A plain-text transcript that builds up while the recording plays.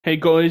Hey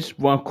guys,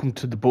 welcome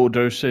to the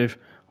Bordeaux save.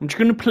 I'm just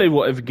going to play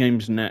whatever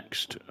game's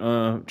next,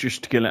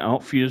 just to get it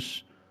out for you.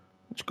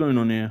 What's going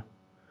on here?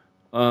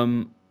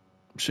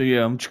 So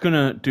yeah, I'm just going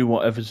to do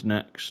whatever's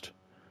next.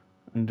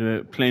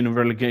 And playing a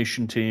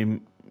relegation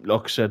team,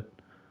 like I said,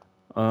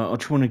 I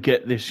just want to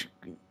get this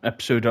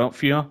episode out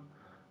for you.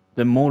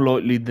 Then more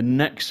likely the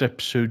next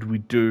episode we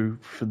do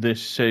for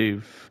this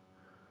save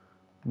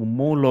will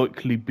more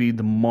likely be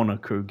the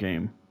Monaco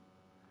game.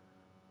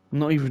 I'm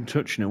not even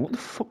touching it. What the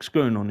fuck's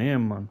going on here,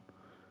 man?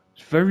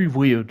 It's very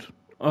weird.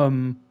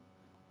 Yeah,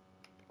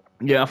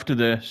 after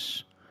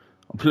this,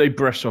 I'll play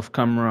Brest off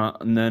camera,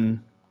 and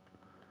then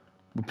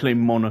we'll play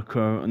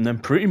Monaco, and then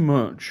pretty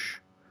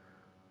much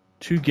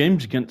 2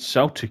 games against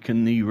Celtic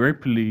in the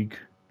Europa League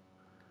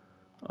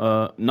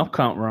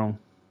knockout round.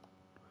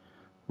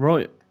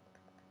 Right,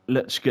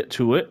 let's get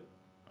to it.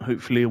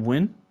 Hopefully a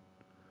win.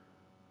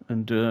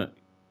 And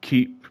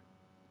keep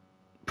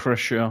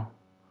pressure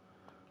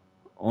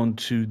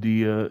onto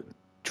the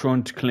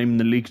trying to claim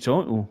the league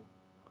title.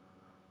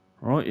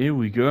 Right, here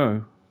we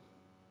go.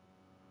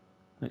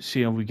 Let's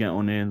see how we get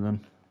on here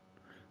then.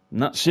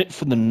 And that's it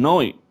for the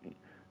night.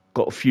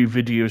 Got a few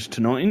videos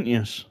tonight, ain't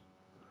yous?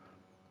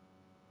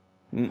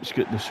 Let's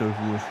get this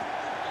over with.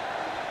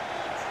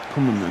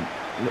 Come on then.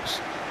 Let's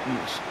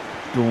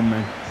storm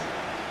in.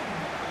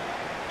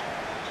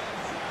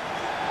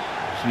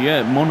 So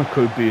yeah,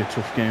 Monaco be a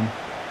tough game.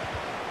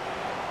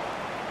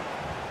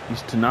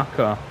 He's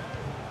Tanaka.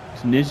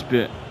 He's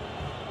Nisbet.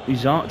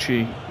 He's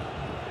Archie.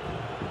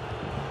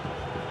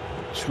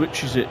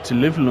 Switches it to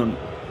Liverland.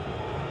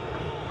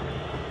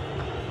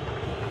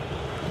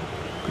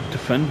 Good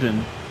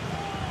defending.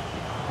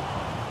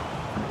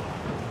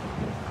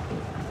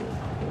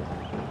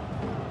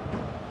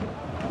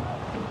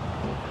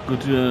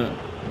 Good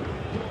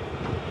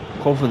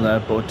cover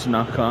there by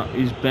Tanaka.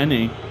 Is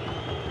Benny.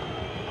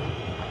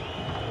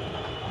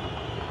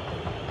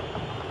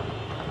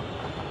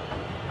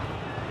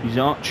 He's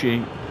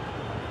Archie.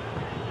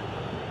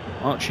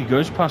 Archie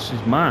goes past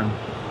his man.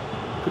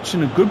 Puts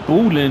in a good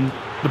ball in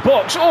the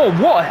box. Oh,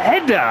 what a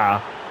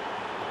header!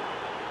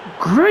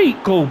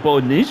 Great goal by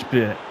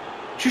Nisbet.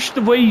 Just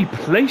the way he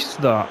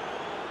placed that.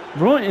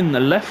 Right in the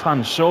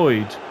left-hand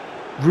side.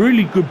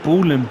 Really good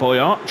ball in by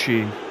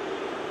Archie.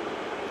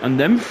 And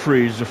them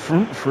three, the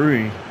front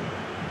three,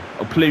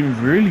 are playing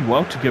really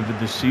well together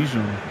this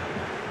season.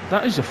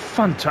 That is a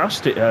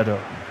fantastic header.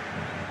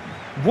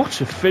 What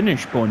a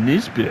finish by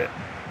Nisbet.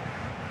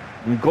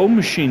 And goal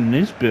machine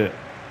Nisbet.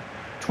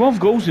 12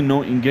 goals in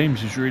 19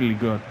 games is really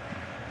good.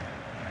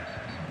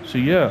 So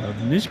yeah,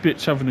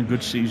 Nisbet's having a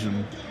good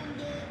season.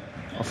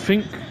 I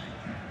think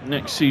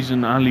next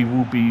season Ali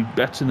will be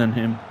better than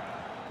him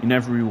in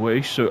every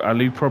way, so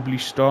Ali probably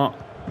start.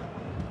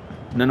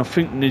 And then I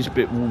think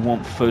Nisbet will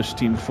want first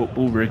team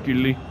football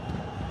regularly.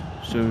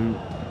 So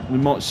we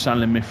might sell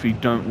him if he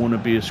don't want to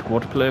be a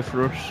squad player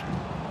for us.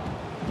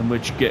 And we're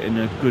just getting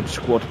a good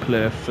squad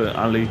player for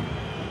Ali.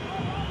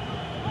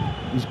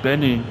 He's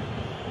Benny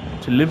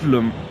to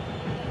Liverland.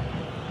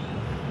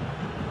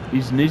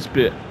 He's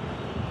Nisbet.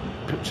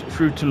 Puts it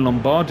through to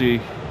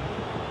Lombardi.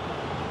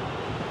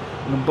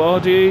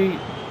 Lombardi.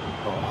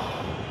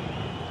 Oh.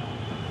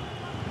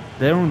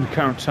 They're on the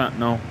counter-attack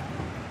now.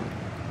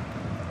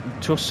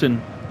 Tussin.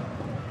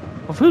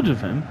 I've heard of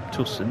him,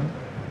 Tussin.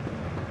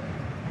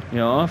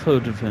 Yeah, I've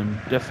heard of him,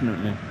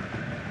 definitely.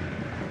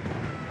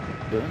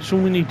 But that's all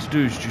we need to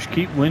do is just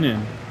keep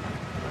winning.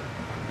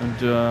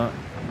 And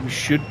we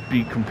should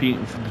be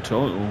competing for the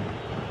title.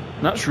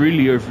 And that's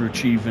really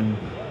overachieving.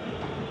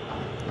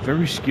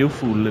 Very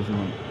skillful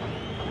Liverland.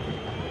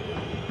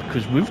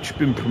 Because we've just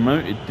been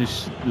promoted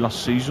this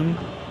last season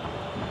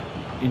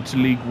into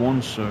League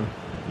One, so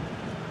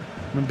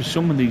remember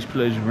some of these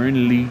players were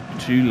in League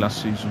 2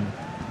 last season.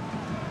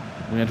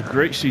 We had a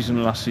great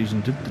season last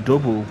season, did the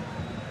double.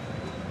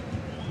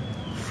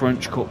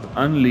 French Cup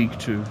and League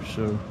 2,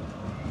 so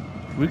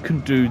if we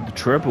can do the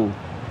treble,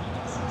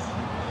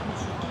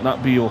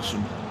 that'd be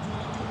awesome.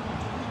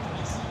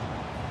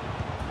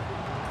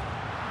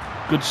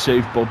 Good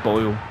save by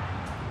Boyle.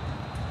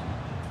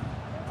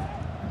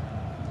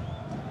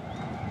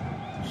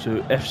 So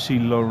FC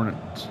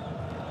Lorient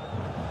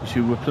is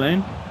who we're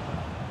playing.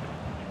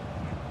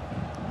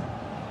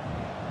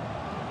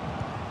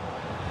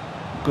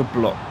 Good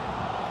block.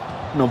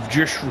 And I've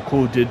just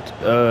recorded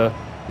the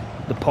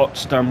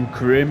Potsdam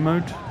career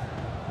mode.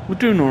 We're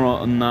doing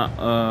alright on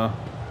that.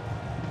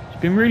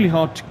 It's been really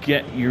hard to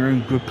get your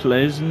own good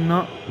players in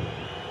that.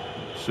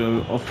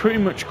 So I've pretty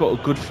much got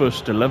a good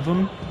first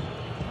 11.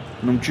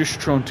 And I'm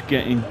just trying to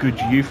get in good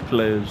youth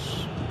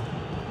players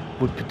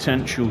with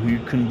potential who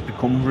can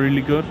become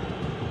really good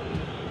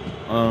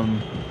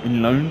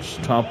in loans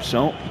to help us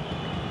out.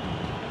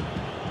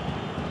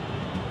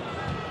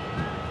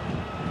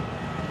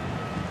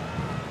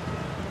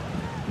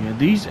 Yeah,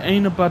 these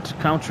ain't a bad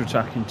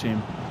counter-attacking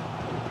team.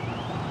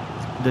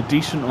 They're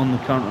decent on the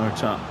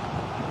counter-attack.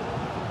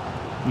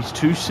 He's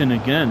Toussaint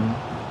again.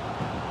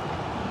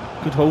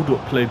 Good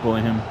hold-up play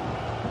by him.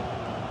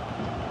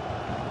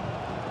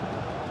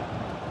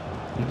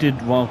 He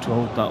did well to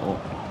hold that up.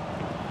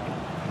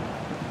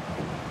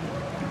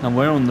 Now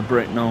we're on the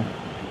break now.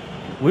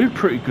 We're a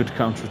pretty good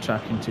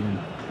counter-attacking team,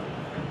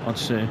 I'd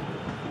say.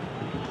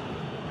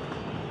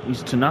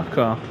 He's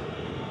Tanaka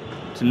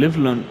to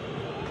Livelant.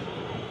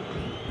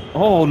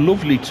 Oh,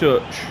 lovely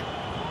touch.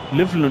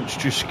 Livelant's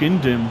just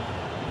skinned him.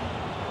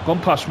 Gone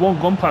past one,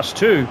 gone past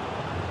two.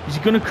 Is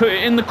he going to cut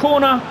it in the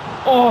corner?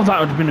 Oh, that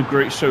would have been a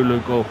great solo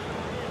goal.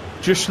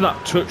 Just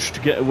that touch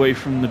to get away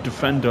from the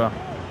defender.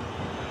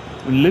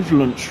 And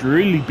Livelant's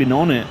really been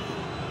on it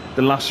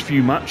the last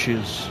few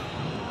matches.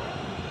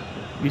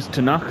 He's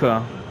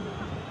Tanaka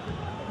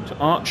to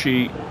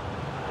Archie.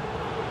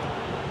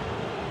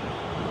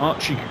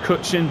 Archie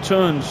cuts in,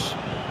 turns,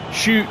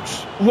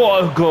 shoots.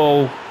 What a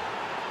goal!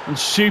 And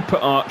super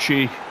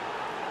Archie.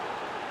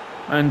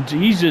 And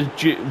he's a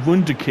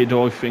wonder kid,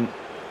 I think,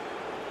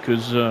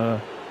 because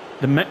the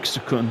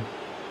Mexican,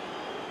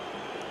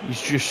 he's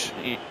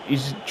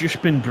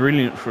just been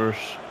brilliant for us.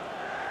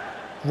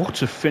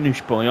 What a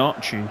finish by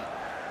Archie!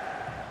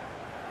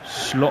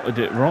 Slotted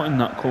it right in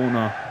that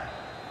corner.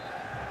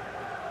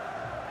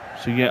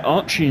 So yeah,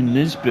 Archie and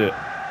Nisbet,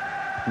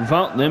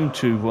 without them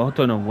two, well, I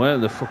don't know where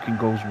the fucking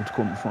goals would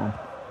come from.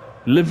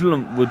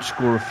 Livelant would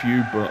score a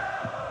few, but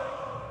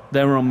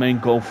they're our main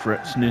goal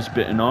threats,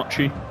 Nisbet and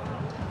Archie.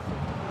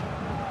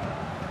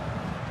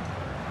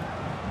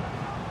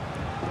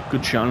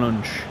 Good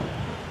challenge.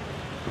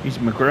 He's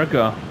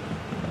McGregor.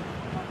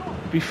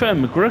 To be fair,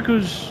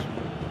 McGregor's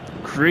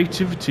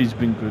creativity's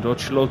been good.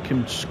 I'd like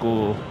him to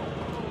score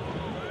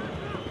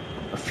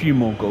a few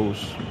more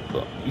goals,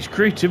 but his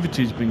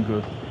creativity's been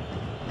good.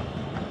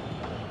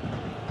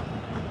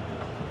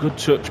 Good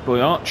touch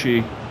by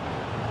Archie.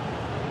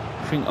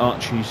 I think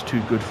Archie's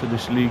too good for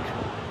this league.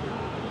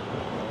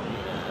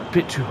 A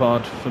bit too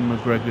hard for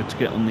McGregor to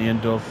get on the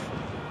end of.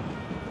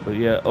 But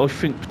yeah, I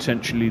think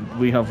potentially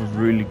we have a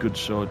really good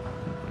side.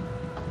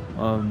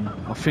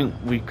 I think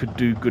we could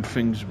do good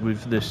things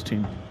with this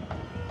team.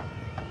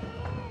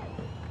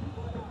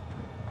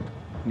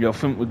 Yeah, I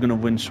think we're going to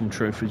win some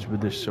trophies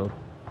with this side.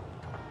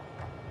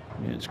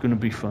 Yeah, it's going to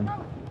be fun.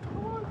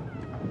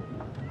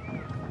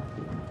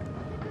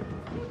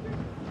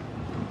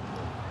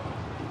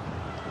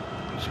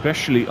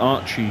 Especially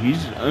Archie,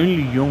 he's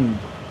only young.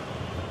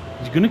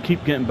 He's going to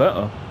keep getting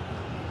better.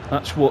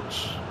 That's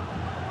what's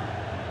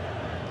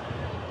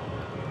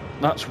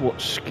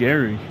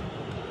scary.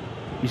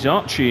 He's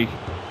Archie.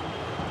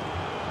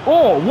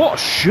 Oh, what a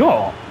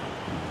shot!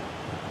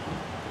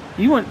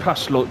 He went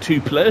past like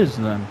two players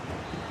then.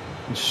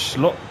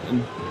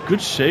 And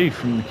good save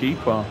from the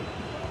keeper.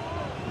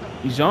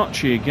 He's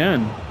Archie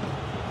again.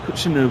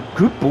 Puts in a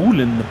good ball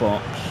in the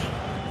box.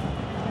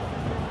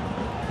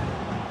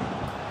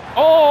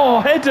 Oh,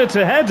 header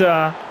to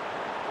header.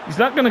 Is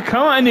that going to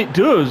count? And it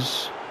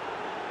does.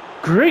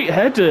 Great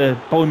header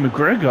by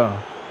McGregor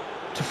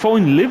to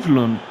find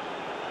Livelant.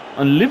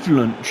 And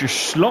Livelant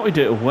just slotted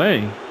it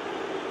away.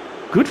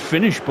 Good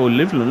finish by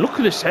Livelant. Look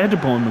at this header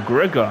by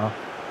McGregor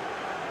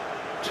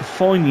to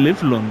find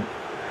Livelant.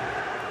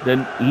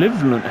 Then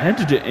Livelant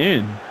headed it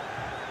in.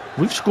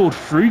 We've scored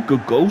 3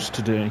 good goals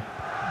today.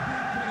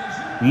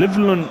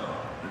 Livelant,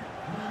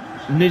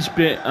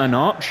 Nisbet and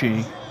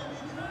Archie.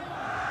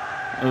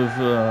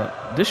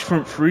 This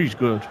front three is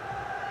good.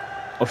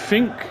 I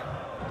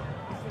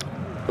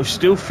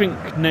still think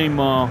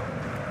Neymar,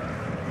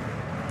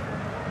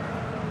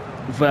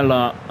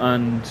 Vela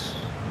and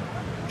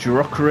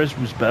Gyökeres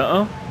was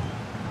better.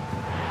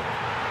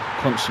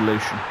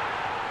 Consolation.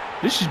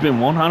 This has been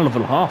one hell of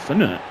a half,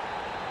 isn't it?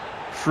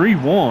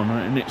 3-1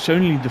 and it's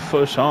only the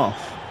first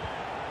half.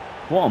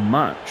 What a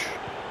match.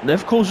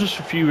 They've caused us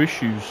a few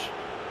issues.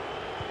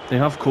 They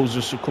have caused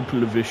us a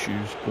couple of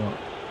issues, but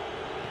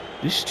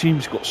this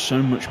team's got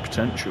so much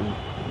potential.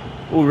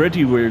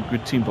 Already we're a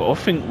good team, but I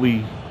think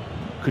we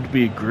could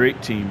be a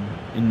great team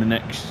in the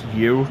next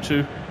year or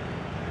two.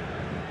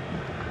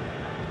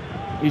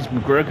 Here's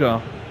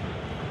McGregor.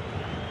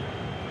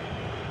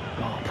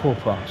 Oh, poor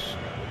pass.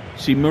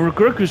 See,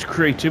 McGregor's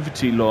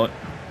creativity, like,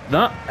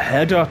 that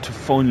header to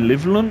find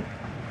Livelant,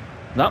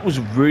 that was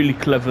a really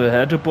clever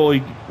header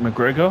by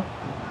McGregor.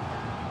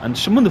 And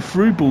some of the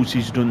through balls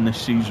he's done this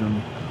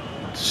season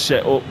to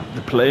set up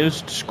the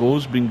players to score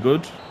has been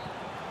good.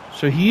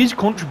 So he is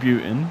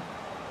contributing.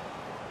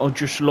 I'd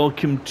just like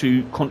him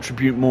to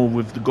contribute more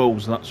with the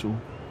goals, that's all.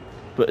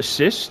 But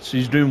assists,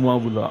 he's doing well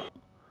with that.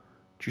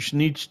 Just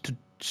needs to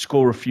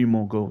score a few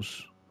more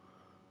goals.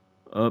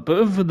 But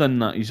other than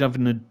that, he's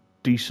having a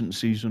decent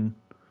season.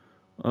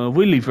 We'll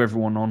leave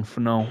everyone on for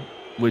now.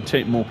 We'll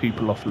take more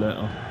people off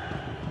later.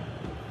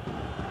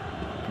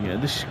 Yeah,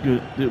 this is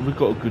good. We've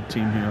got a good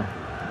team here.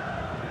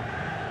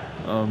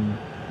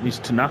 He's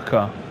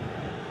Tanaka.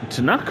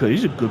 Tanaka,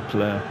 he's a good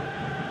player.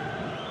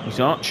 He's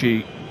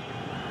Archie.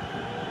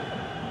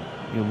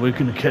 Yeah, we're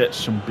going to get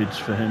some bids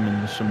for him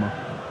in the summer.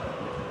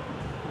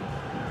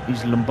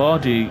 He's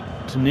Lombardi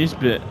to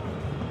Nisbet.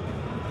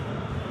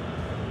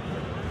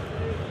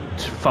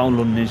 To foul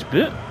on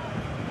Nisbet.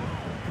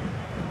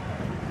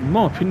 In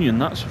my opinion,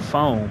 that's a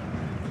foul.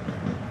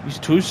 He's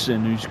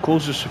Tosin, who's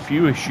caused us a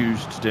few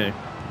issues today.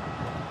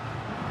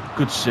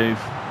 Good save.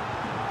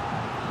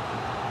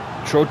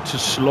 Tried to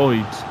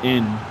slide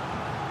in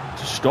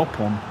to stop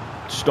him.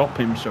 Stop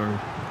him, sorry.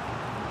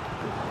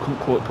 Couldn't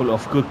quite pull it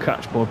off. Good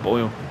catch by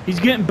Boyle.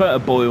 He's getting better,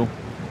 Boyle.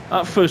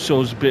 At first I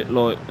was a bit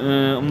like,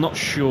 I'm not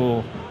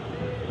sure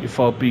if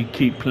I'll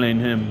keep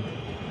playing him.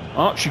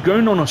 Archie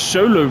going on a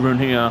solo run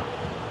here.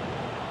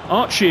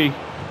 Archie.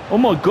 Oh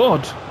my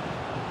God.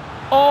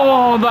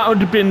 Oh, that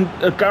would have been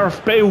a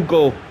Gareth Bale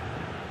goal.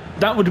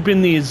 That would have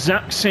been the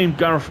exact same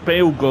Gareth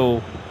Bale goal.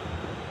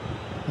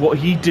 What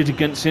he did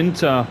against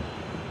Inter.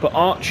 But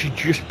Archie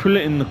just pull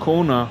it in the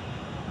corner.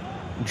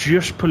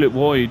 Just pull it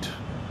wide.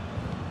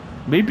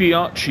 Maybe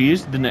Archie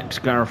is the next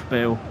Gareth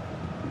Bale.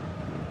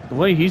 The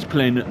way he's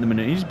playing at the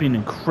minute, he's been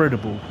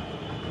incredible.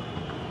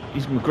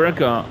 He's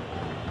McGregor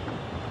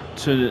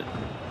to...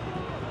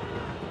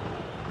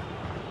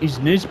 He's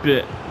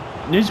Nisbet.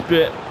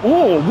 Nisbet.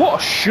 Oh, what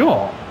a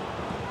shot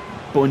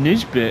by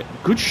Nisbet.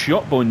 Good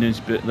shot by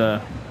Nisbet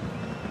there.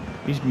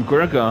 He's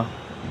McGregor.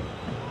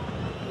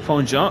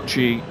 Finds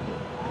Archie.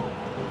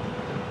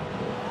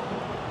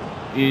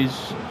 Is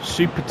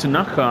Super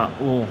Tanaka.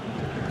 Oh,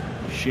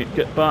 shit,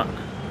 get back.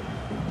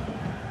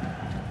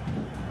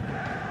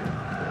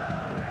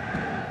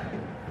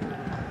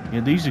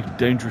 Yeah, these are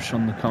dangerous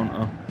on the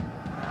counter.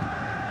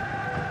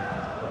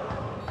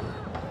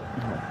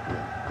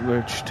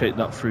 We'll just take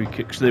that free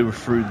kick because they were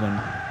through then.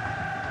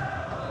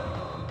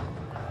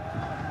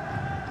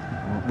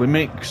 We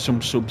make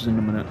some subs in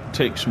a minute.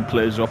 Take some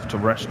players off to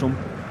rest them.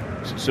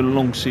 It's a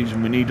long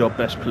season. We need our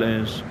best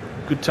players.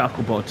 Good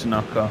tackle by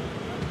Tanaka.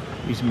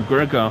 He's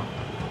McGregor.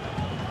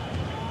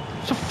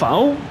 It's a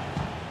foul.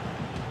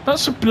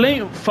 That's a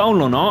blatant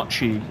foul on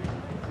Archie.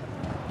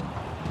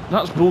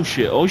 That's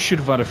bullshit. I should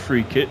have had a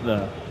free kick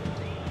there.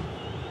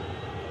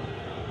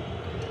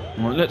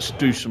 Right, let's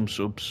do some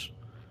subs.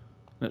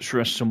 Let's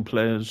rest some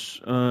players.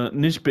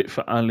 Nisbet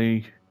for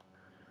Ali.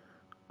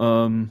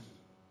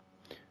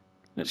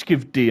 Let's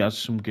give Diaz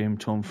some game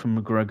time for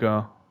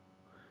McGregor.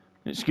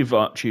 Let's give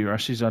Archie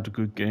rest. He's had a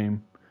good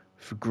game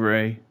for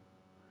Gray.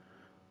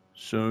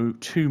 So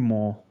 2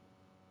 more.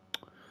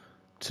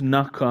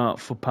 Tanaka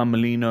for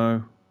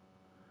Pamelino.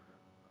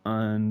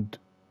 And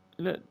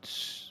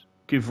let's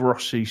give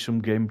Rossi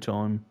some game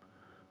time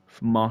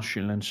for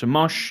Martial. And so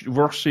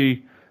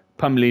Rossi,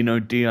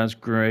 Pamelino, Diaz,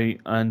 Gray,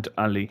 and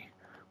Ali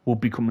will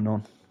be coming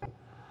on.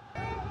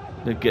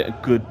 They get a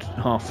good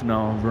half an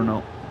hour run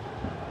up.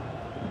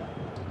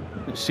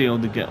 Let's see how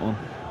they get on.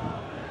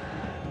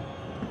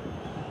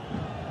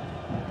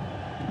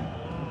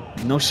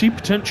 And I see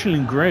potential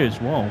in Gray as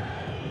well.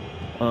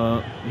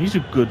 He's a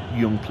good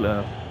young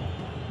player.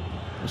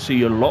 I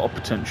see a lot of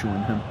potential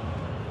in him.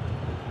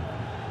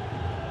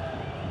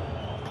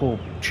 Poor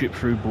chip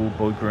through ball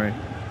by Gray.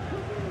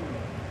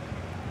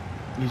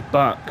 He's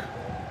back.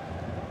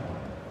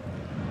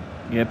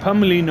 Yeah,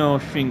 Pamelino, I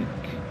think...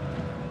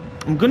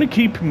 I'm going to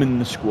keep him in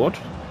the squad,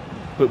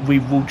 but we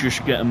will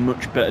just get a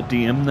much better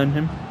DM than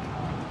him.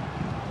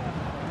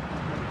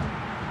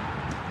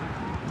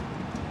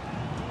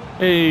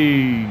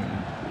 Hey!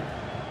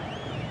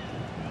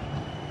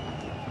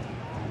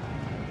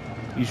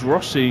 He's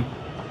Rossi.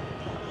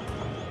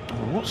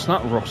 Oh, what's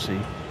that, Rossi?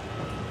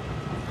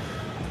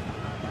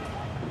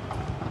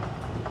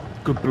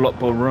 Good block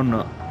by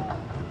runner.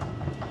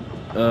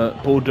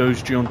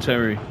 Bordeaux's John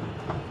Terry.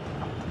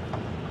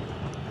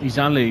 He's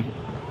Ali.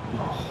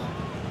 Oh,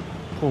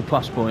 poor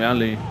pass by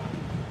Ali.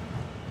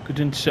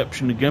 Good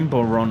interception again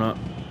by Runner.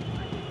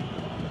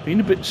 Been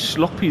a bit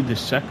sloppy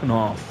this second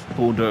half,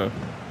 Bordeaux.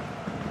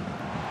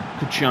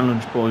 Good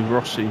challenge by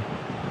Rossi.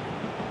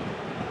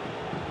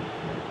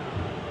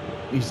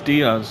 He's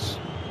Diaz.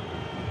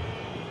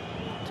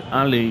 To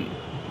Ali.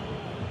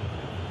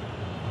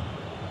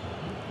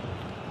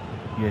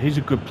 Yeah, he's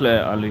a good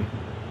player, Ali.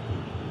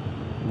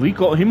 We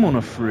got him on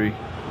a free.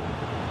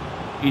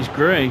 He's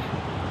Gray.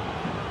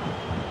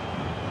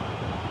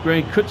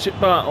 Gray cuts it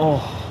back.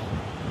 Oh.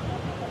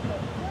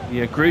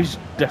 Yeah, Gray's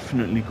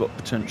definitely got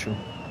potential.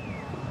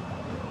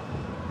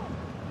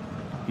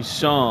 He's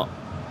Sart.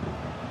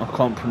 I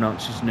can't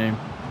pronounce his name.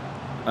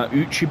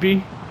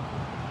 Uchibi.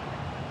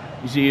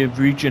 Is he a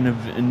region of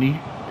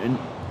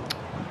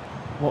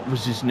what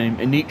was his name?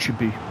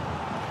 Anichibi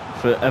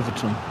for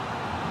Everton.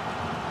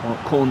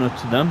 Right, corner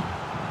to them.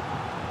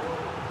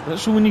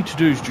 That's all we need to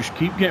do is just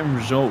keep getting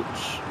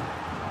results.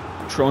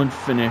 Try and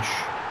finish.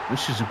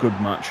 This is a good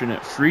match, isn't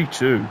it?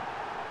 3-2.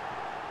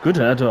 Good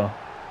header.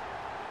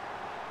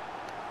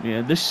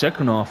 Yeah, this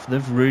second half,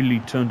 they've really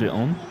turned it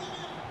on.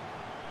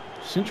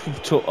 Since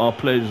we've took our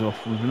players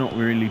off, we've not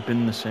really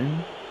been the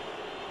same,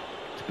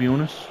 to be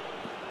honest.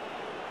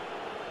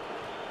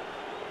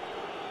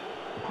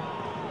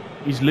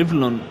 He's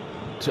Liverland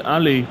to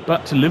Ali,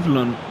 back to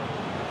Liverland.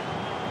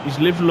 He's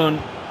Liverland.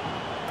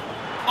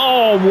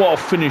 Oh, what a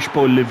finish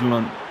by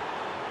Liverland.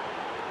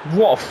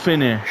 What a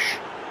finish.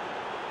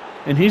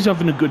 And he's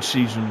having a good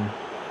season.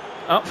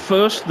 At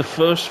first, the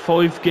first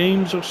 5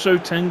 games or so,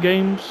 10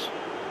 games,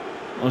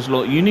 I was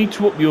like, you need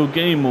to up your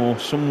game or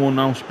someone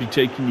else be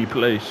taking your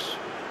place.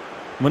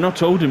 When I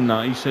told him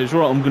that, he says,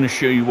 right, I'm going to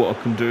show you what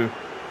I can do.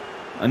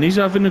 And he's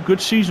having a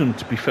good season,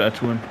 to be fair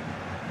to him.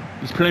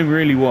 He's playing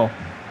really well.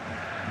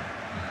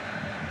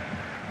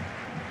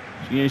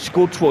 So, yeah, he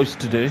scored twice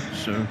today,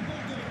 so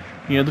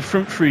yeah, the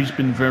front three's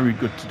been very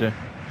good today.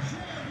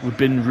 We've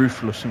been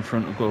ruthless in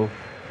front of goal,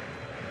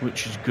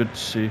 which is good to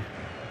see.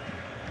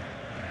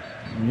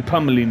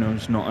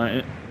 Pamelino's not at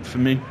it for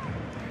me.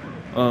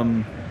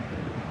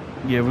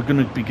 Yeah, we're going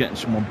to be getting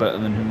someone better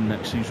than him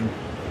next season.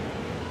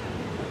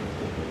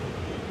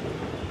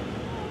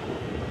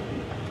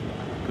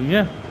 But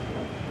yeah,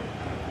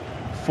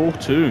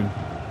 4-2.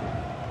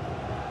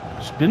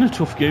 It's been a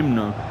tough game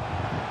now.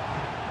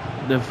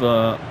 They've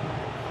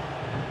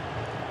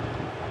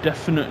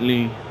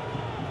definitely,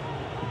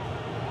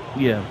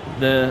 yeah,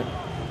 they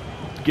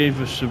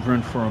gave us a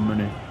run for our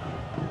money.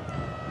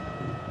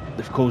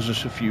 They've caused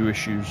us a few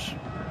issues.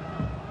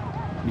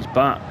 He's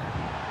back.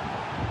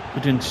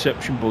 Good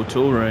interception by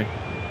Torre.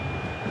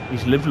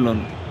 He's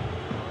Liverland.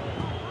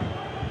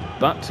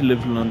 Back to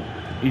Liverland.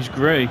 He's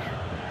Gray.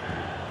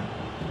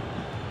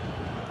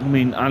 I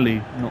mean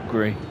Ali, not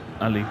Gray.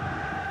 Ali.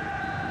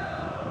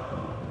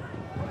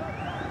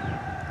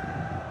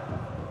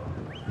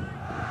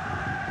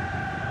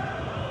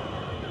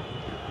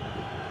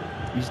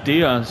 He's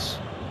Diaz.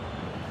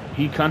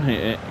 He can hit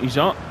it. He's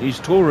up. He's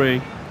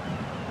Torre.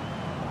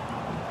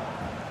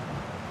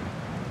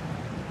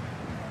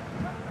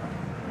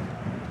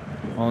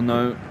 Oh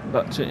no,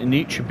 back to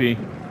Inichibi.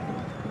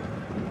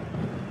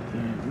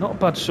 Yeah, not a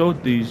bad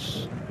sword,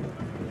 these.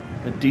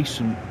 They're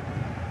decent.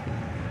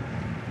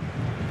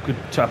 Good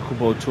tackle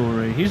by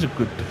Torre. He's a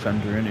good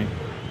defender, isn't he?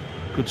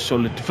 Good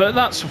solid defender.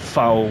 That's a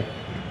foul.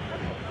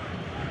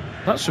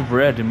 That's a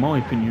red, in my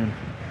opinion.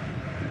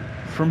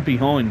 From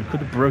behind, could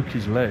have broke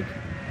his leg.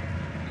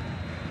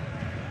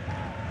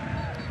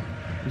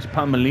 He's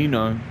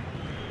Pamelino.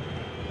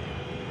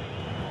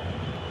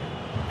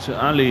 To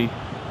Ali.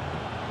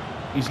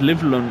 He's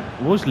Liverland.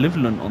 Was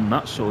Liverland on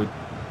that side?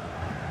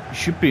 He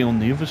should be on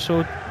the other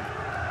side.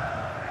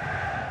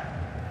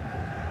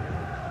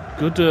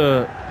 Good,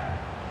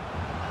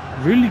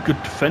 really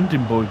good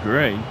defending by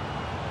Gray.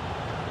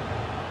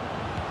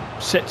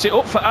 Sets it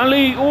up for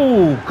Ali.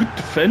 Oh, good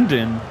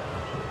defending.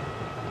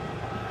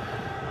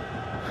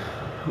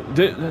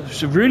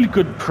 There's a really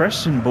good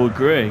pressing by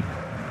Gray.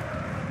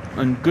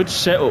 And good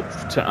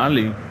setup to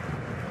Ali.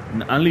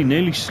 And Ali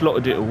nearly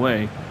slotted it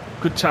away.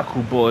 Good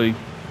tackle by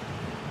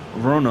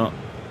Rona.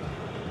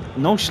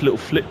 Nice little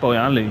flip by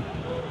Ali.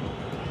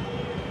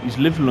 He's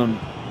Liverland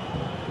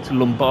to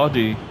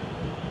Lombardi.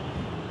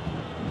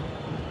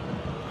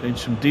 Playing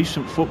some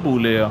decent football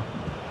here.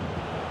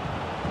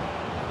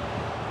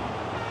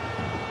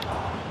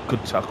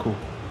 Good tackle.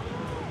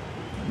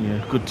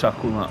 Yeah, good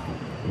tackle that.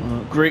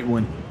 Great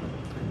win.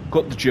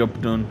 Got the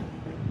job done.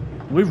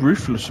 We're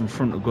ruthless in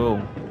front of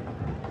goal.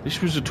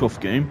 This was a tough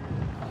game.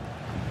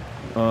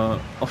 I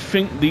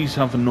think these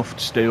have enough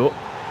to stay up.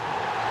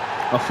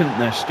 I think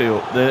they're still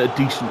up. They're a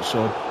decent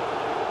side.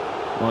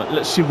 Right,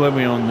 let's see where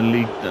we are in the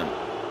league then.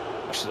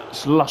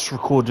 It's the last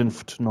recording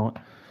for tonight.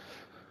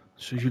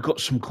 So you've got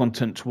some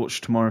content to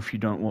watch tomorrow if you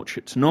don't watch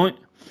it tonight.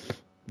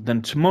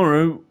 Then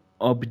tomorrow,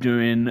 I'll be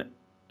doing,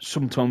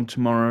 sometime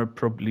tomorrow,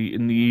 probably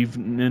in the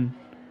evening,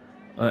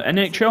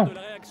 NHL.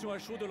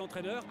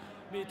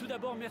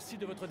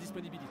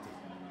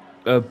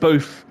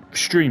 Both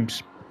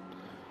streams.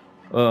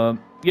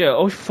 Yeah,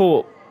 I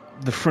thought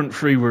the front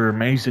three were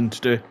amazing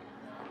today.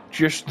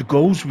 Just the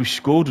goals we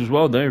scored as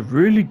well, they're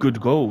really good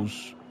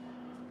goals.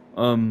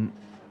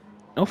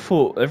 I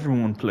thought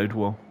everyone played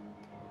well.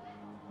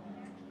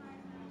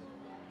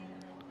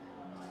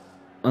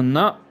 And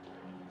that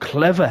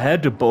clever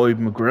header by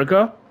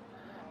McGregor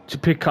to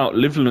pick out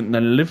Liverland, and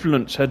then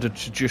Liverland's header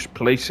to just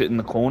place it in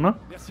the corner.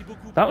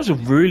 That was a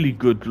really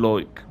good,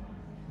 like,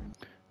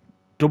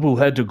 double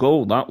header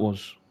goal, that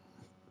was.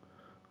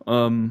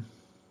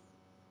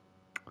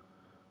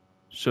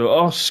 So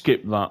I'll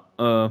skip that.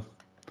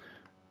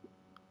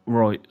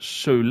 Right,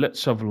 so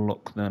let's have a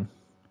look then.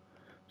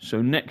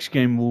 So next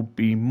game will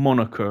be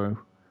Monaco.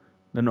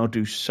 Then I'll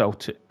do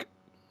Celtic.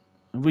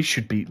 We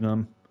should beat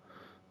them.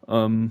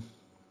 Then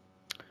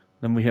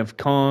we have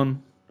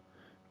Caen,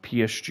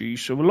 PSG.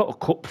 So a lot of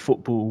cup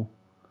football.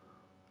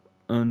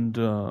 And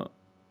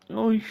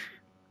I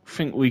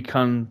think we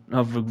can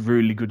have a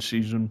really good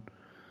season.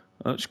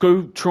 Let's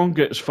go try and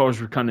get as far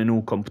as we can in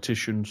all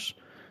competitions.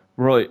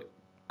 Right,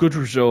 good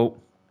result.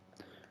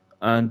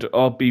 And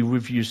I'll be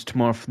with you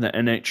tomorrow for the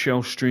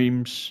NHL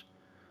streams.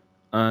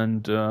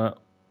 And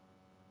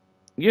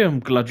yeah, I'm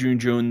glad you're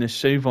enjoying this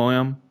save. I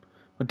am.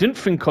 I didn't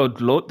think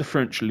I'd like the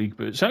French league,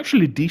 but it's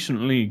actually a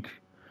decent league.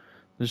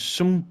 There's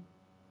some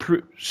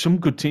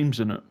good teams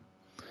in it.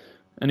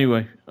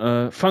 Anyway,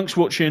 thanks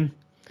for watching.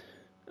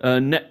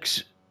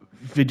 Next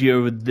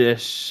video of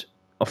this,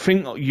 I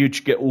think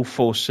you'd get all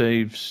 4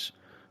 saves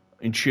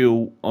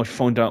until I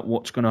find out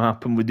what's going to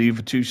happen with the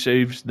other 2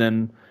 saves.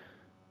 Then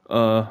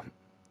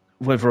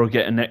whether I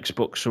get an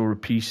Xbox or a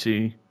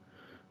PC,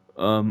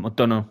 I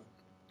don't know.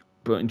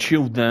 But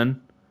until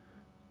then,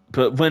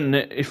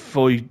 if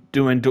I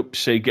do end up,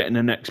 say, getting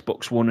an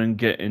Xbox One and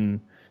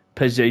getting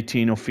PES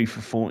 18 or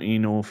FIFA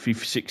 14 or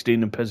FIFA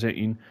 16 and PES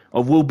 18. I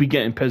will be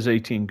getting PES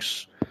 18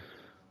 because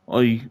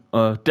I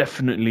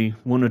definitely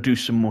want to do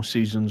some more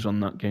seasons on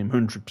that game,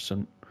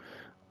 100%.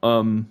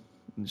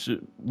 It's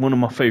one of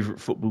my favourite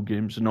football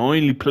games, and I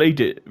only played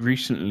it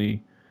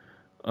recently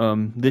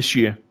this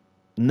year.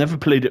 Never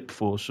played it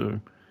before, so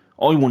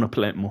I want to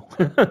play it more.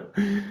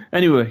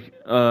 Anyway,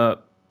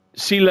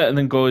 see you later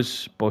then,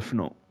 guys. Bye for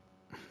now.